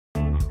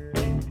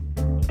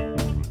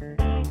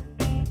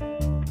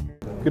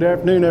Good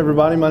afternoon,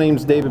 everybody. My name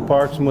is David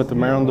Parks. I'm with the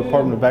Maryland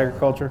Department of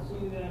Agriculture.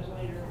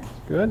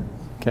 Good?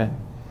 Okay.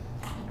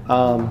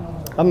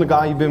 I'm the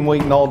guy you've been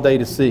waiting all day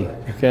to see,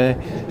 okay?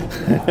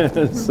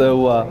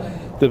 So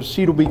the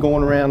sheet will be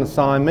going around to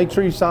sign. Make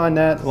sure you sign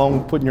that along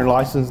with putting your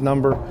license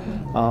number.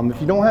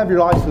 If you don't have your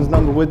license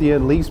number with you,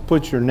 at least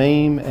put your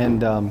name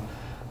and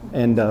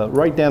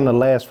write down the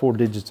last 4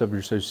 digits of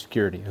your Social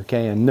Security,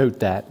 okay? And note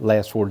that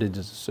last 4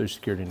 digits of Social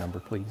Security number,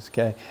 please,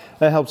 okay?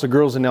 That helps the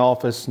girls in the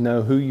office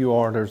know who you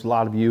are. There's a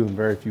lot of you and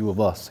very few of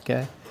us,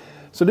 okay?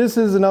 So this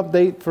is an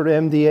update for the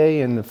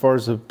MDA and as far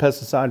as the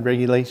pesticide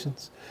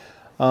regulations.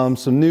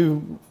 Some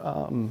new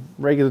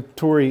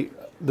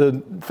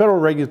the federal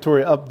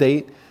regulatory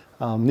update,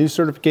 new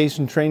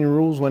certification training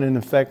rules went into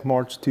effect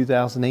March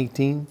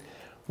 2018.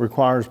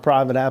 Requires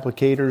private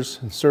applicators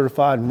and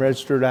certified and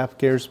registered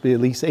applicators to be at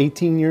least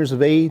 18 years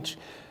of age.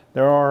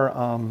 There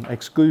are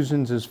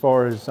exclusions as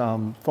far as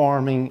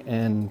farming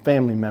and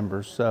family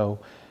members. So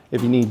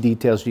if you need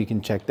details, you can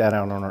check that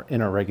out on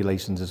in our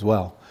regulations as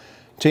well.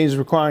 Changes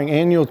requiring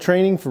annual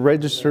training for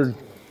registered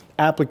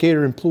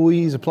applicator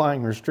employees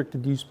applying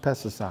restricted use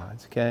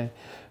pesticides, okay?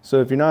 So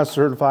if you're not a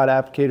certified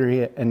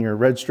applicator and you're a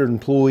registered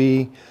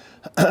employee,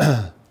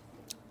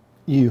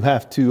 you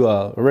have to,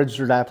 a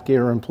registered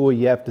applicator or employee,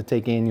 you have to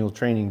take annual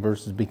training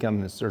versus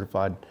becoming a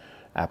certified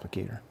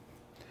applicator.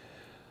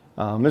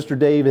 Mr.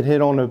 David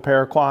hit on the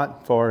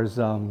paraquat as far as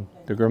the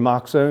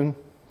gramoxone,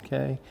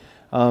 okay?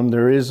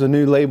 There is a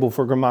new label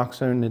for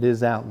gramoxone that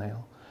is out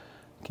now.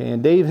 Okay,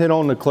 and Dave hit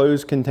on the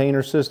closed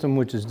container system,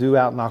 which is due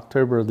out in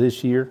October of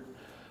this year.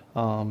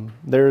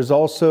 There is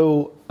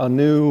also a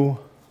new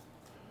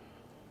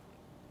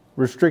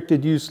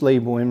restricted use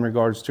label in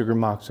regards to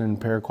gramoxone and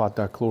paraquat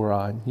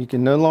dichloride. You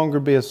can no longer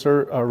be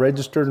a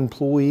registered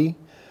employee.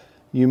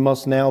 You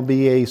must now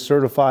be a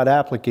certified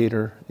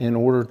applicator in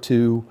order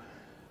to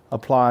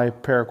apply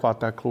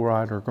paraquat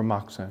dichloride or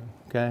gramoxone.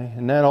 Okay,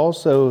 and that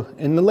also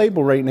in the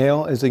label right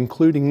now is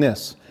including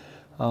this.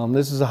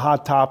 This is a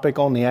hot topic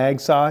on the ag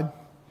side.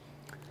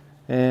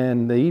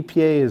 And the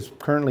EPA is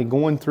currently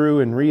going through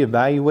and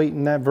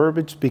reevaluating that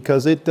verbiage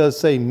because it does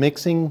say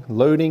mixing,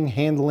 loading,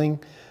 handling.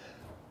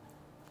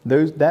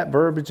 That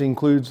verbiage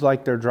includes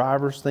like their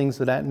drivers,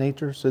 things of that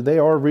nature. So they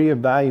are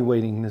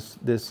reevaluating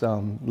this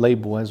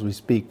label as we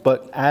speak.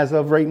 But as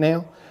of right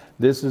now,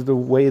 this is the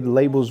way the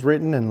label is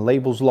written and the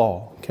label's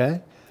law,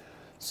 okay?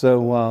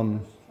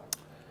 So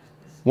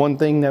one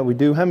thing that we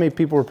do, how many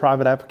people are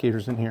private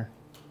applicators in here?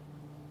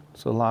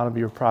 So a lot of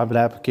you are private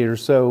applicators.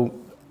 So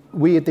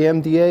we at the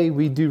MDA,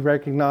 we do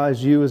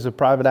recognize you as a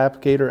private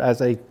applicator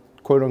as a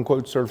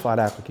quote-unquote certified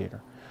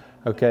applicator.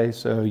 Okay,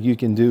 so you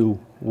can do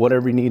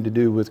whatever you need to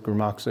do with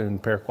gramoxone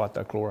and paraquat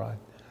dichloride.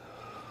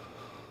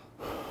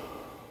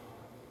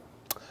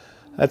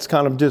 That's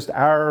kind of just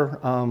our,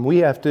 we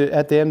have to,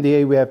 at the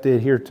MDA, we have to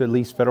adhere to at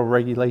least federal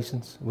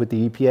regulations with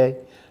the EPA.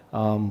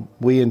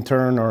 We in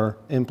turn are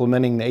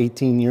implementing the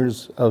 18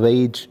 years of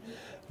age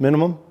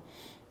minimum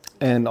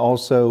and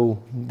also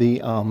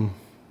the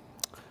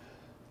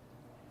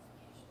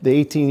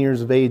 18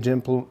 years of age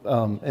the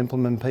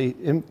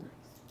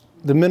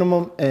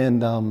minimum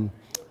and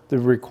the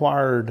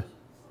required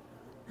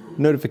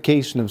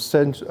notification of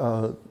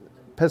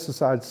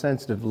pesticide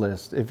sensitive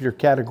list if you're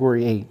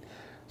category 8.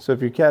 So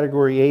if you're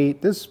category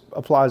 8, this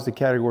applies to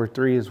category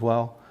 3 as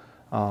well.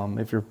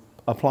 If you're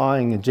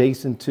applying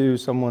adjacent to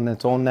someone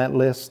that's on that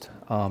list,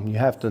 you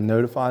have to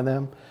notify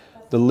them.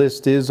 The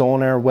list is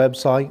on our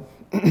website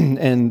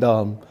and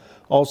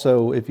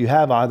also, if you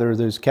have either of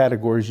those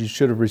categories, you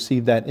should have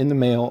received that in the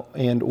mail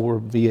and or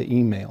via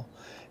email.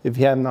 If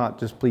you have not,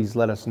 just please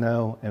let us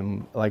know.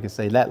 And like I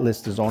say, that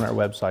list is on our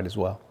website as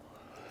well.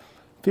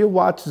 Field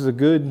Watch is a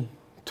good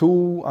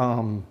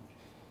tool.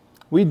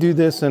 We do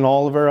this in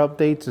all of our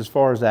updates as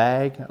far as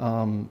ag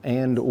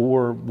and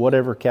or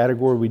whatever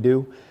category we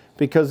do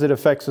because it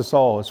affects us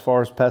all as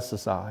far as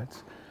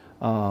pesticides.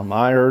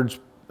 I urge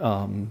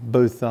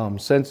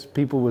both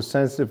people with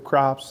sensitive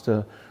crops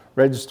to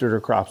register their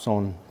crops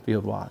on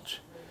Field Watch.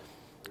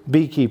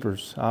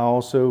 Beekeepers, I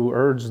also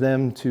urge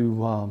them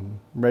to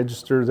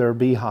register their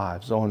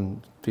beehives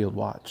on Field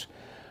Watch.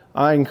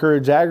 I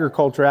encourage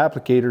agriculture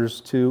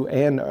applicators to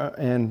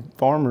and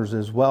farmers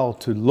as well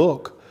to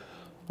look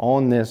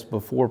on this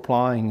before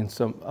applying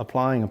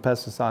a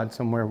pesticide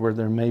somewhere where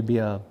there may be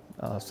a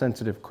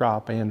sensitive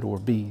crop and or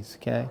bees,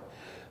 okay?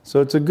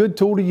 So it's a good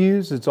tool to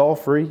use. It's all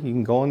free. You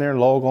can go in there,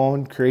 log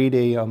on, create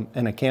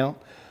an account.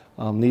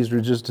 These are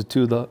just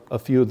a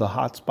few of the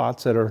hot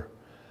spots that are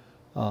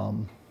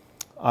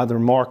either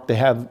marked. They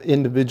have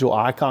individual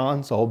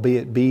icons,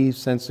 albeit bees,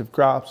 sensitive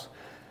crops,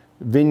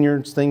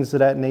 vineyards, things of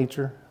that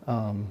nature.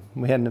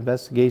 We had an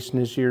investigation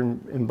this year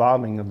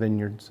involving a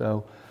vineyard.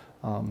 So,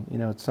 you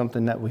know, it's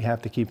something that we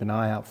have to keep an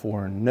eye out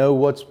for and know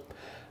what's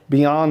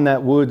beyond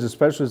that woods,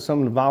 especially with some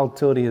of the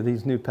volatility of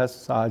these new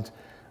pesticides.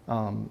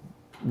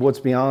 What's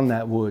beyond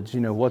that woods,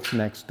 you know, what's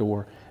next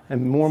door.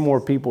 And more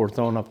people are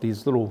throwing up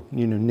these little,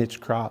 you know, niche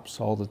crops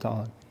all the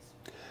time.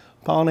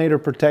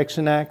 Pollinator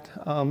Protection Act.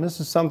 This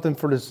is something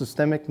for the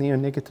systemic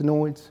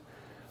neonicotinoids.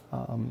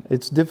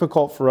 It's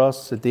difficult for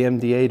us at the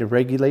MDA to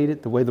regulate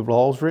it the way the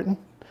law is written,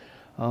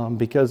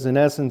 because in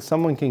essence,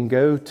 someone can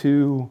go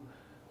to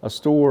a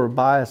store or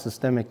buy a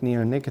systemic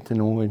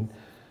neonicotinoid,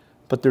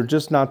 but they're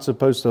just not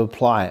supposed to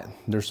apply it.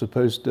 They're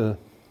supposed to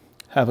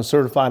have a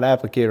certified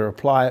applicator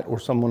apply it or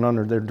someone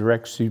under their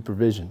direct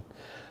supervision.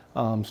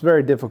 It's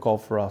very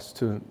difficult for us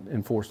to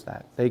enforce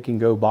that. They can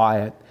go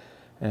buy it,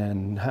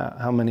 and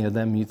how many of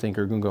them you think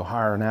are going to go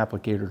hire an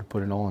applicator to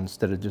put it on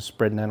instead of just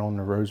spreading that on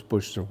the rose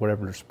bushes or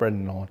whatever they're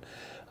spreading it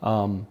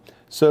on?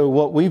 So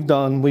what we've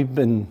done, we've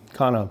been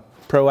kind of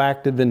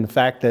proactive in the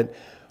fact that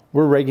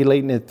we're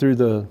regulating it through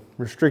the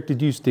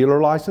restricted use dealer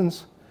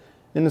license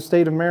in the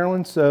state of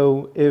Maryland.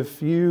 So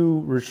if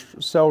you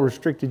sell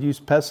restricted use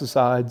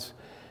pesticides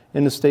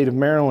in the state of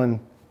Maryland,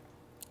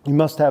 you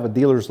must have a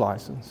dealer's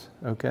license,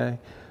 okay?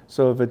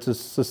 So if it's a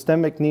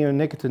systemic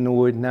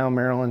neonicotinoid, now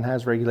Maryland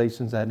has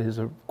regulations that is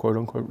a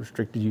quote-unquote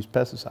restricted use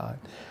pesticide.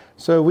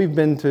 So we've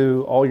been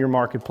to all your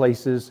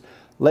marketplaces,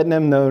 letting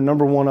them know,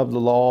 number one, of the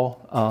law,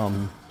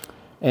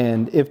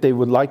 and if they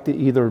would like to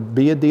either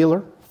be a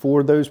dealer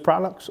for those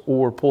products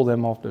or pull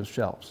them off those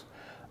shelves.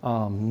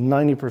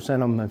 90% of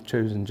them have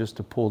chosen just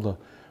to pull the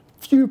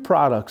few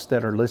products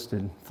that are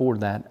listed for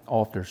that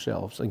off their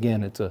shelves.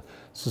 Again, it's a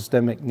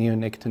systemic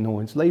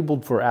neonicotinoids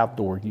labeled for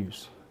outdoor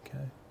use.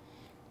 Okay.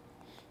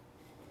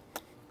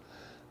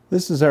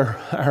 This is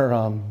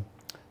our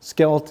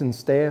skeleton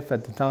staff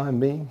at the time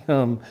being.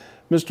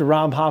 Mr.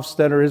 Rob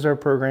Hofstetter is our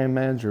program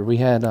manager. We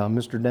had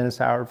Mr. Dennis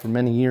Howard for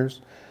many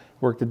years,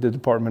 worked at the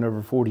department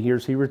over 40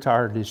 years. He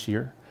retired this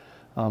year.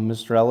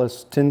 Mr.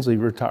 Ellis Tinsley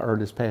retired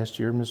this past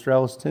year. Mr.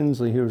 Ellis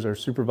Tinsley, who was our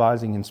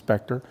supervising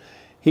inspector,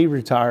 he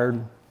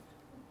retired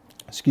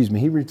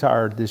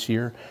this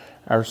year.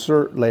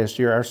 Last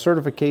year, our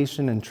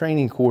certification and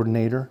training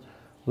coordinator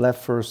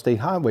left for a state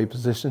highway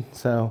position.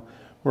 So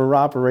we're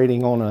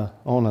operating on a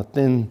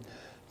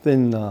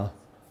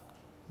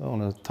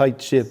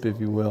tight ship, if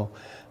you will.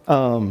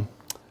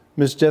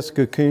 Miss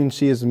Jessica Kuhn,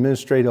 she is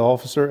administrative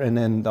officer, and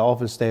then the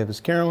office staff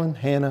is Carolyn,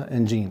 Hannah,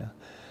 and Gina.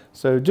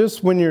 So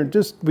just when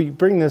we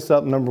bring this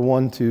up, number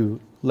one, to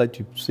let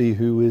you see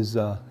who is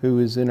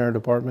in our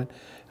department.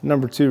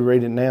 Number two,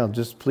 right now,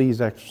 just please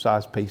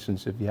exercise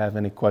patience if you have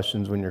any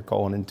questions when you're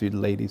calling into the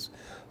ladies.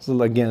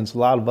 So again, it's a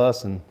lot of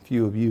us and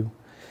few of you.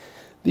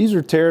 These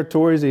are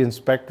territories, the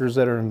inspectors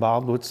that are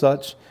involved with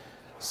such.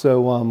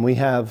 So we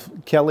have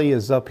Kelly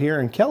is up here,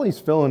 and Kelly's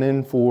filling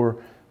in for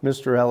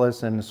Mr.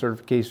 Ellis and the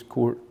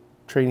certification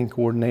training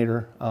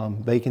coordinator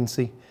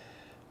vacancy.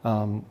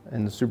 And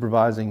the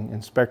supervising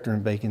inspector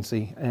in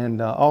vacancy.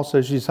 And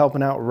also she's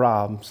helping out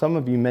Rob. Some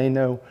of you may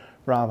know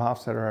Rob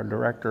Hofstetter, our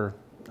director,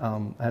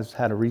 has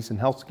had a recent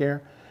health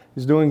scare.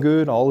 He's doing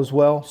good, all is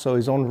well, so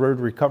he's on the road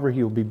to recovery.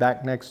 He will be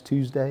back next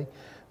Tuesday.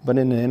 But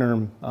in the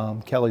interim,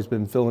 Kelly's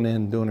been filling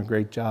in, doing a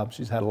great job.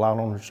 She's had a lot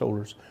on her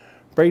shoulders.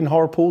 Braden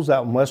Harpool's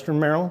out in Western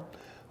Maryland.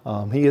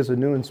 He is a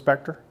new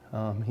inspector.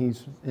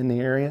 He's in the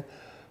area.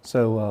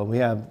 So we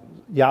have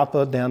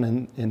Yapa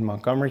down in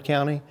Montgomery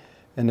County,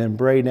 and then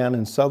Bray down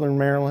in Southern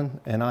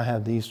Maryland, and I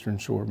have the Eastern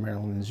Shore of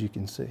Maryland, as you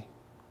can see.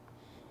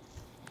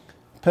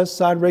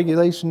 Pesticide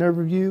regulation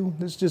overview.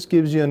 This just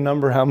gives you a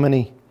number how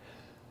many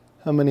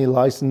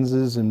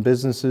licenses and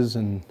businesses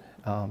and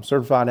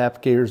certified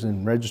applicators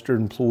and registered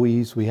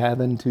employees we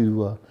have in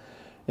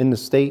the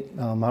state.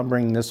 I'm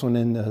bringing this one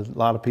into a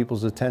lot of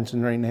people's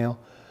attention right now.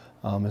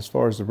 As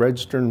far as the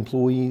registered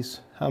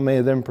employees, how many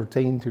of them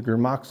pertain to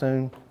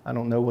gramoxone? I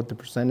don't know what the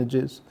percentage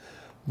is,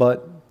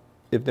 but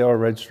if they are a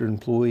registered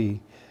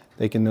employee,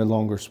 they can no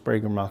longer spray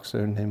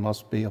gramoxone. They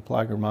must be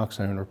apply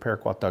gramoxone or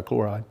paraquat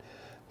dichloride.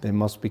 They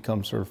must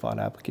become certified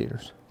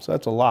applicators. So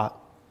that's a lot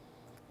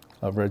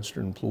of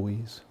registered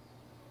employees,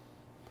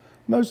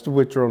 most of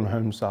which are on the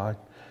home side.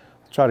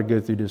 I'll try to go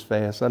through this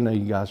fast. I know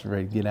you guys are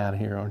ready to get out of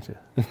here, aren't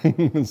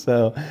you?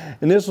 So,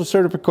 initial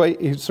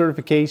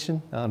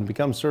certification, to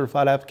become a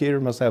certified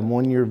applicator, must have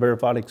 1 year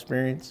verified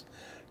experience,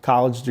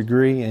 college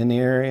degree in the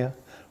area,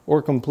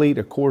 or complete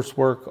a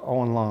coursework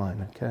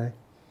online, okay?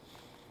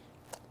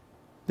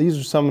 These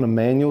are some of the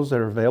manuals that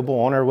are available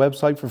on our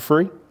website for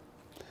free.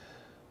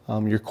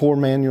 Your core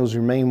manual is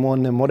your main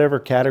one, then whatever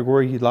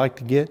category you'd like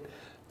to get.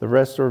 The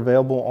rest are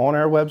available on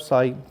our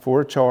website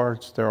for a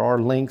charge. There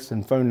are links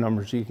and phone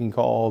numbers you can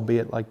call,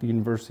 albeit like the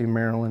University of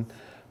Maryland,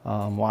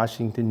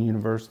 Washington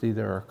University.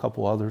 There are a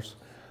couple others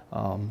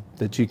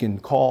that you can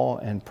call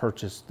and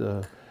purchase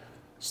the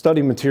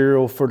study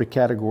material for the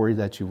category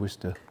that you wish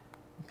to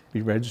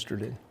be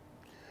registered in.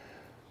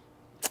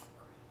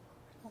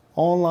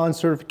 Online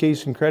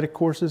certification credit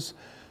courses.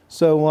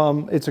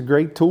 So it's a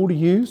great tool to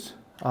use.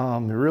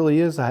 It really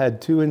is. I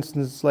had 2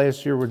 instances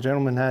last year where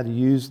gentlemen had to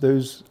use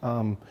those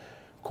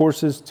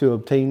courses to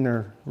obtain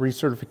their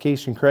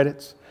recertification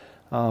credits.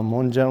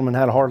 One gentleman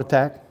had a heart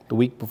attack the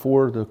week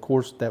before the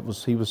course that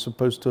he was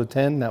supposed to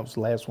attend. That was the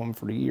last one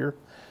for the year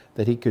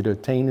that he could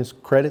obtain his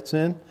credits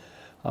in.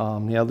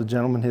 The other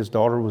gentleman, his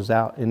daughter was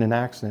out in an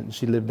accident and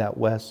she lived out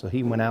west, so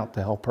he went out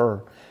to help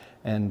her.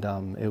 And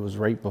it was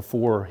right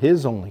before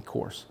his only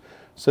course.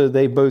 So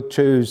they both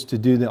chose to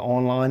do the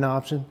online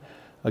option.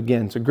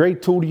 Again, it's a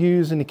great tool to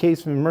use in the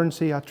case of an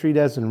emergency. I treat it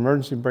as an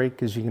emergency brake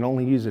because you can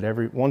only use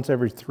it once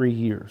every 3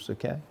 years,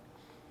 okay?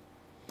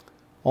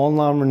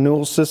 Online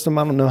renewal system.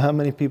 I don't know how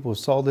many people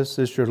saw this.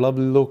 This is your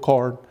lovely little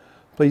card.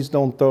 Please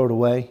don't throw it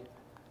away.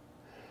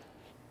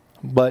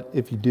 But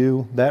if you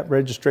do, that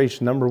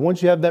registration number,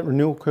 once you have that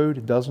renewal code,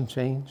 it doesn't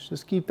change.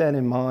 Just keep that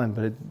in mind,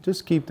 but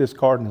just keep this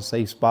card in a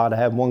safe spot. I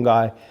have one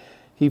guy,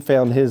 he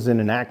found his in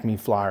an Acme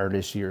flyer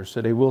this year,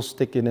 so they will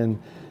stick it in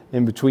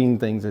between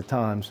things at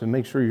times. So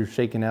make sure you're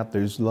shaking out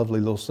those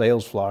lovely little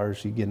sales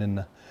flyers you get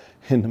in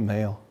the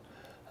mail.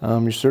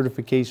 Your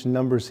certification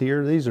numbers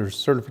here. These are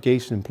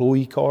certification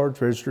employee cards,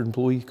 registered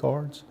employee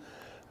cards.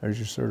 There's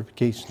your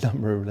certification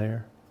number over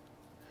there.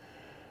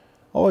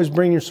 Always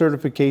bring your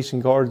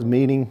certification card to the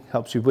meeting.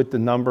 Helps you with the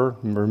number.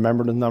 And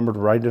remember the number to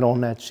write it on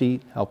that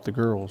sheet. Help the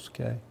girls,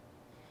 okay?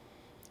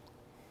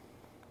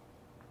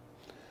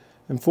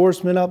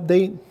 Enforcement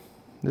update.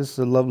 This is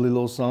a lovely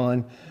little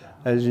sign.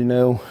 As you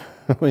know,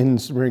 in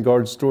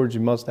regards to storage,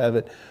 you must have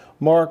it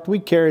marked. We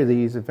carry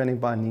these. If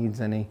anybody needs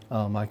any,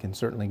 I can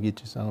certainly get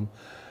you some.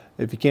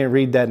 If you can't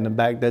read that in the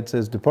back, that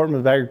says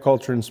Department of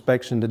Agriculture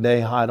inspection today,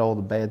 hide all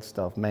the bad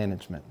stuff,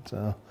 management.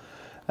 So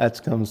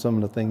that's some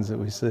of the things that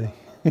we see.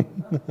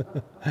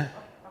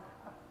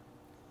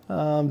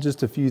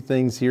 Just a few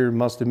things here.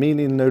 Must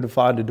immediately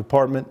notify the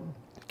department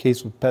in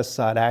case of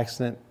pesticide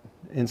accident,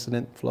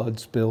 incident, flood,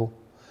 spill.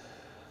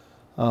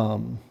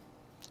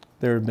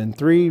 There have been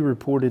 3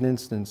 reported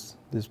incidents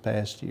this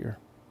past year.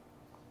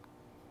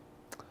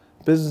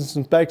 Business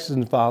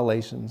inspections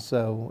violations.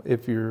 So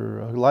if you're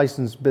a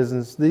licensed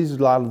business, these are a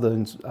lot of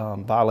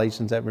the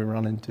violations that we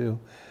run into.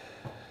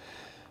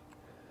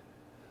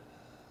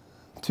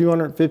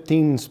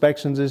 215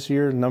 inspections this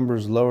year. The number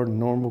is lower than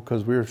normal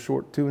because we were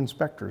short 2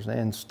 inspectors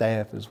and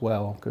staff as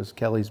well because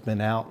Kelly's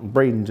been out and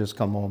Braden just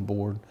come on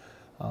board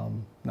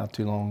not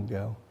too long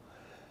ago.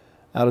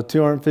 Out of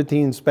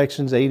 215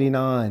 inspections,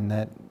 89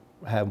 that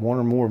had 1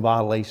 or more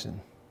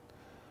violation.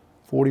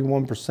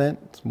 41%,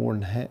 it's more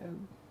than half,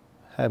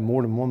 had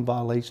more than 1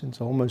 violation,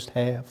 so almost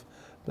half.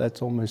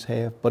 That's almost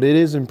half, but it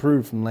is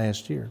improved from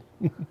last year.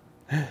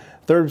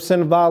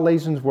 30% of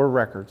violations were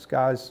records.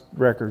 Guys,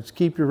 records.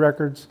 Keep your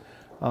records.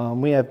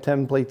 We have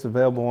templates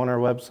available on our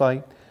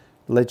website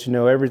to let you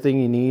know everything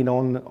you need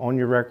on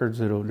your records.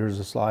 There's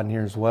a slide in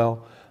here as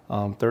well.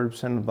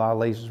 30% of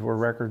violations were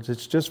records.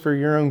 It's just for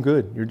your own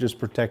good. You're just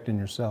protecting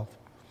yourself.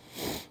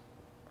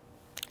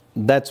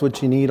 That's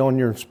what you need on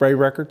your spray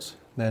records.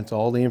 That's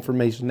all the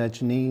information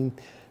that you need.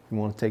 If you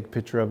want to take a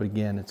picture of it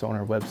again, it's on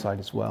our website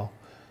as well.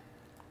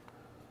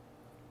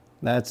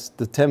 That's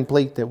the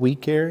template that we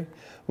carry.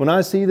 When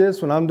I see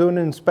this, when I'm doing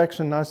an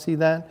inspection, I see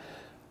that,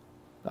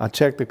 I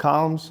check the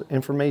columns,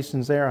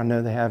 information's there, I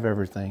know they have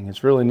everything.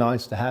 It's really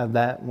nice to have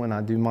that when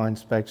I do my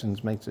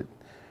inspections, makes it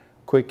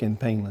quick and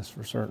painless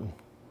for certain.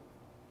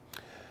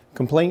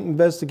 Complaint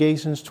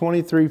investigations,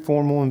 23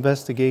 formal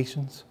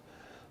investigations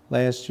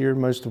last year,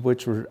 most of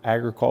which were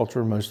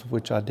agriculture, most of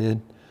which I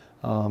did.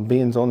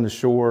 Being on the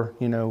shore,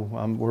 you know,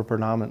 we're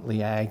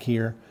predominantly ag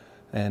here,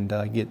 and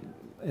get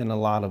into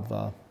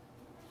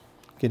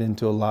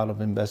a lot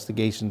of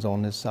investigations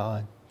on this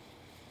side.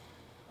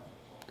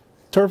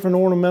 Turf and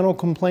ornamental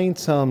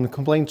complaints. The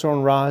complaints are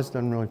on rise.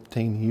 Doesn't really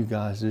pertain to you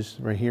guys, this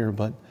right here,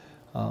 but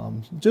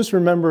just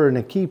remember, and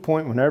a key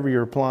point whenever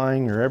you're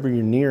applying or ever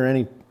you're near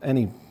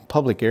any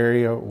public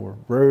area or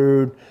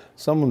road,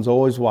 someone's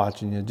always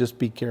watching you. Just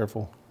be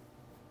careful.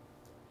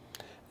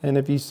 And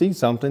if you see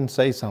something,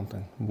 say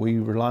something. We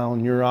rely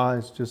on your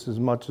eyes just as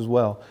much as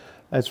well.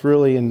 That's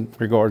really in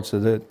regards to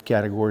the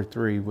category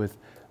 3 with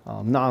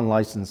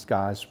non-licensed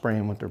guys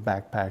spraying with their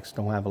backpacks,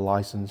 don't have a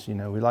license. You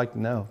know, we like to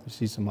know. If you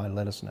see somebody,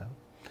 let us know.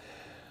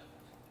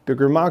 The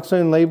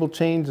gramoxone label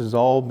change has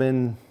all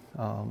been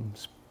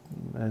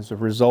as a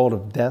result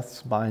of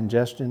deaths by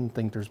ingestion. I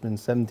think there's been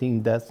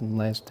 17 deaths in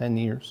the last 10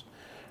 years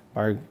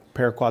by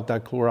paraquat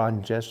dichloride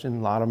ingestion.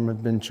 A lot of them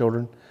have been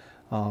children.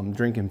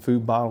 Drinking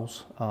food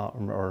bottles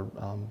or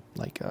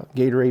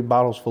Gatorade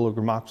bottles full of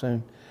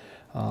gramoxone.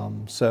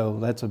 So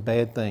that's a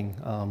bad thing.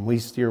 We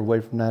steer away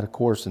from that, of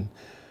course, and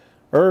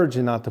urge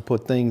you not to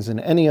put things in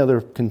any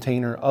other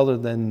container other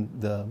than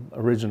the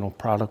original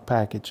product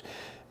package.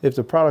 If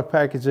the product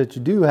package that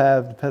you do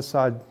have, the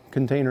pesticide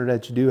container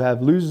that you do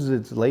have, loses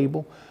its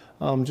label,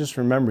 just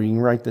remember you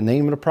can write the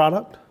name of the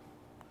product,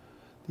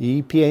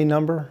 the EPA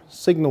number,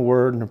 signal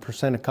word, and the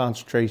percent of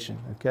concentration,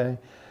 okay?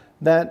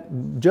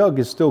 That jug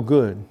is still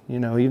good, you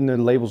know, even though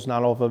the label's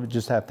not off of it,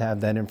 just have to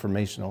have that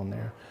information on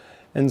there.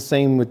 And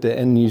same with the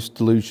end-use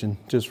dilution.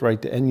 Just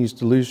write the end-use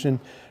dilution,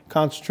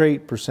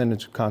 concentrate,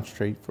 percentage of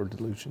concentrate for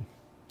dilution.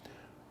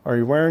 Are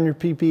you wearing your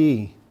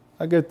PPE?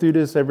 I go through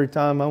this every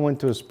time. I went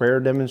to a sprayer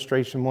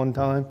demonstration one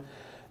time,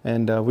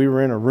 and we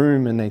were in a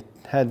room, and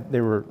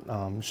they were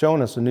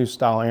showing us a new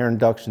style air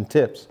induction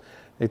tips.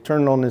 They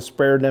turned on this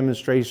sprayer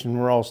demonstration.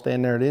 We're all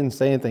standing there. They didn't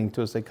say anything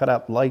to us. They cut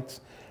out the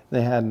lights.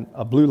 They had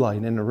a blue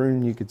light in the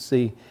room. You could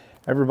see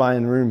everybody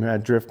in the room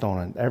had drift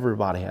on it.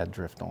 Everybody had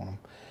drift on them.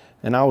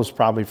 And I was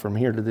probably from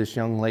here to this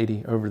young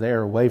lady over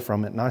there away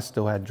from it, and I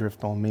still had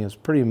drift on me. It was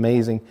pretty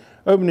amazing.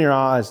 Open your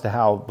eyes to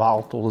how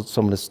volatile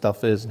some of this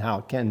stuff is and how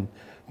it can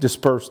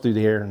disperse through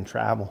the air and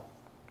travel.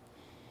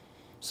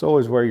 So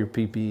always wear your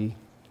PPE.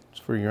 It's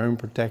for your own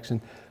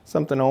protection.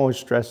 Something I always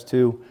stress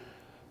too,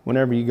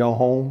 whenever you go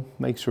home,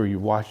 make sure you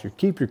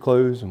keep your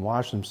clothes and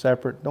wash them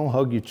separate. Don't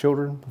hug your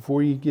children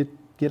before you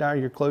get out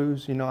of your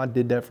clothes. You know, I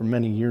did that for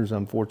many years,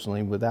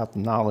 unfortunately, without the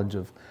knowledge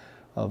of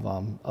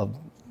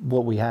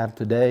what we have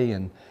today.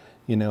 And,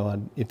 you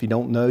know, if you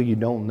don't know, you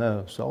don't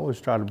know. So I always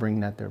try to bring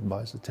that to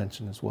everybody's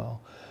attention as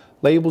well.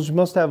 Labels, you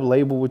must have a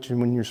label with you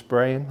when you're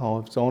spraying. Oh,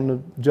 if it's on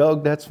the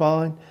jug, that's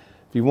fine.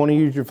 If you want to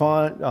use your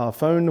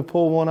phone to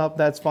pull one up,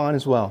 that's fine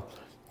as well.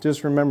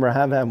 Just remember, I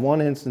have had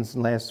one instance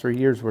in the last 3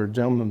 years where a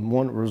gentleman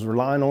was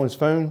relying on his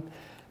phone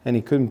and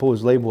he couldn't pull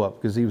his label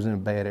up because he was in a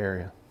bad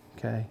area.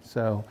 Okay,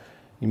 so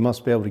you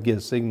must be able to get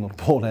a signal to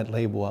pull that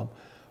label up.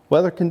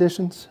 Weather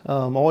conditions,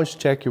 always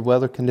check your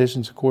weather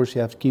conditions. Of course,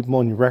 you have to keep them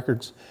on your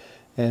records.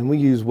 And we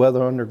use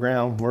Weather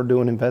Underground. We're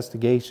doing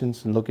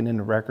investigations and looking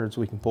into records.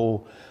 We can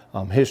pull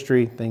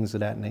history, things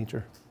of that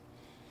nature.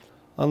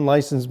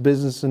 Unlicensed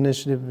business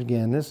initiative,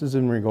 again, this is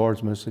in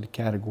regards mostly to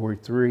Category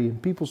 3.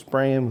 And people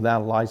spraying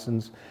without a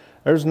license.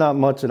 There's not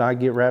much that I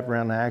get wrapped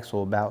around the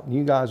axle about.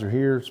 You guys are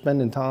here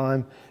spending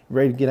time,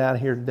 ready to get out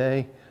of here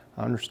today.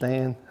 I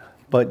understand.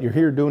 But you're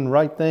here doing the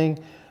right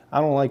thing. I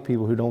don't like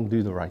people who don't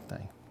do the right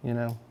thing. You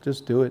know,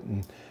 just do it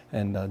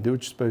and do what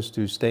you're supposed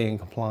to. Stay in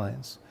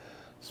compliance.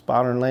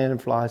 Spotted and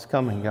lanternfly is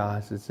coming,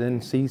 guys. It's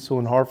in Cecil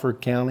and Harford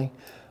County.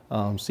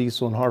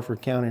 Cecil and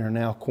Harford County are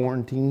now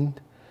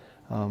quarantined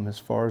as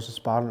far as the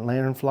spotted and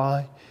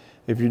lanternfly.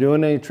 If you're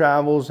doing any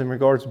travels in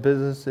regards to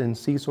business in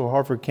Cecil or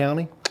Harford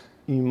County,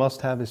 you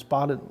must have a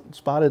spotted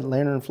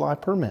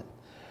lanternfly permit.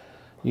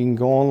 You can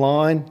go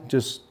online,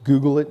 just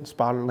Google it,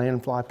 spotted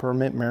lanternfly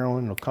permit,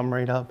 Maryland. It'll come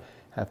right up.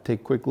 Have to take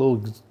a quick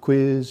little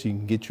quiz. You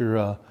can get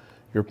your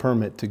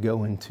permit to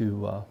go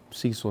into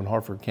Cecil and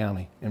Harford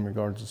County in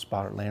regards to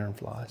spotted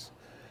lanternflies.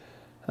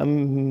 How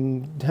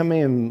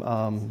many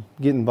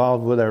get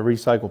involved with our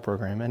recycle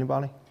program?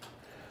 Anybody?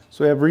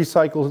 So we have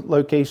recycle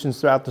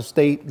locations throughout the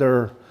state.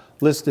 They're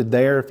listed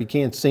there. If you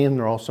can't see them,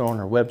 they're also on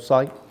our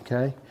website.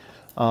 Okay.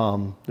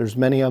 There's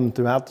many of them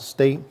throughout the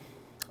state.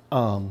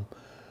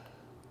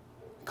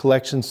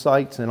 Collection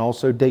sites and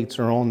also dates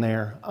are on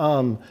there.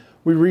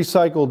 We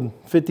recycled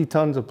 50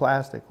 tons of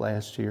plastic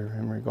last year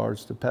in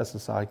regards to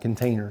pesticide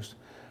containers.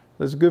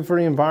 It's good for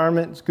the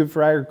environment, it's good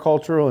for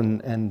agricultural,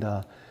 and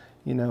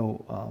you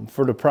know,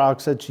 for the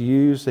products that you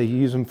use, they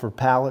use them for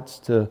pallets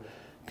to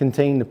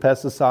contain the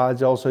pesticides.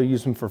 They also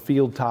use them for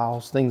field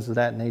tiles, things of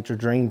that nature,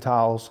 drain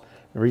tiles,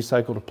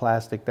 recycle the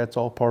plastic. That's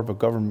all part of a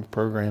government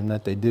program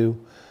that they do.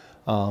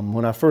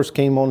 When I first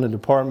came on the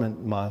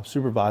department, my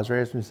supervisor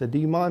asked me, he said, "Do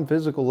you mind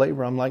physical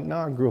labor?" I'm like, "No,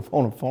 I grew up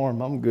on a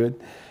farm, I'm good."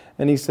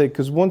 And he said,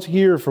 "Because once a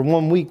year for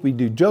 1 week, we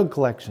do jug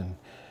collection."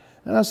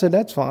 And I said,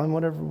 "That's fine,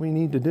 whatever we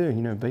need to do,"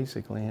 you know,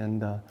 basically.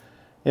 And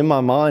in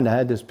my mind, I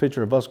had this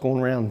picture of us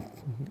going around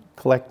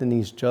collecting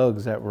these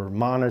jugs that were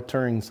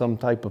monitoring some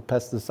type of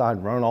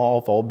pesticide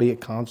runoff, albeit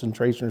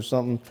concentration or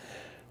something.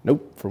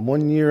 Nope, for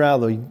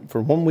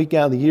 1 week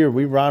out of the year,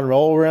 we ride it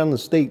all around the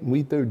state and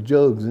we throw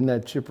jugs in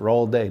that chipper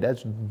all day.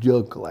 That's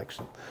jug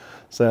collection.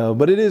 So,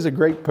 but it is a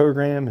great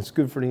program. It's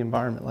good for the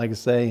environment, like I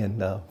say,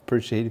 and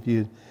appreciate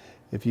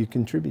if you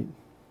contribute.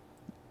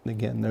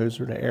 Again, those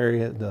are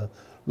the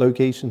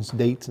locations,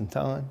 dates, and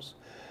times.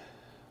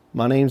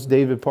 My name's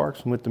David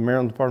Parks. I'm with the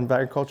Maryland Department of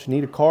Agriculture.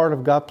 Need a card?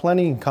 I've got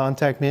plenty. You can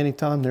contact me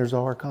anytime. There's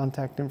all our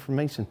contact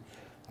information.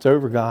 It's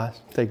over,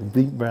 guys. Take a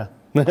deep breath.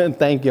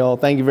 Thank you all.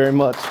 Thank you very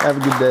much. Have a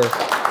good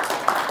day.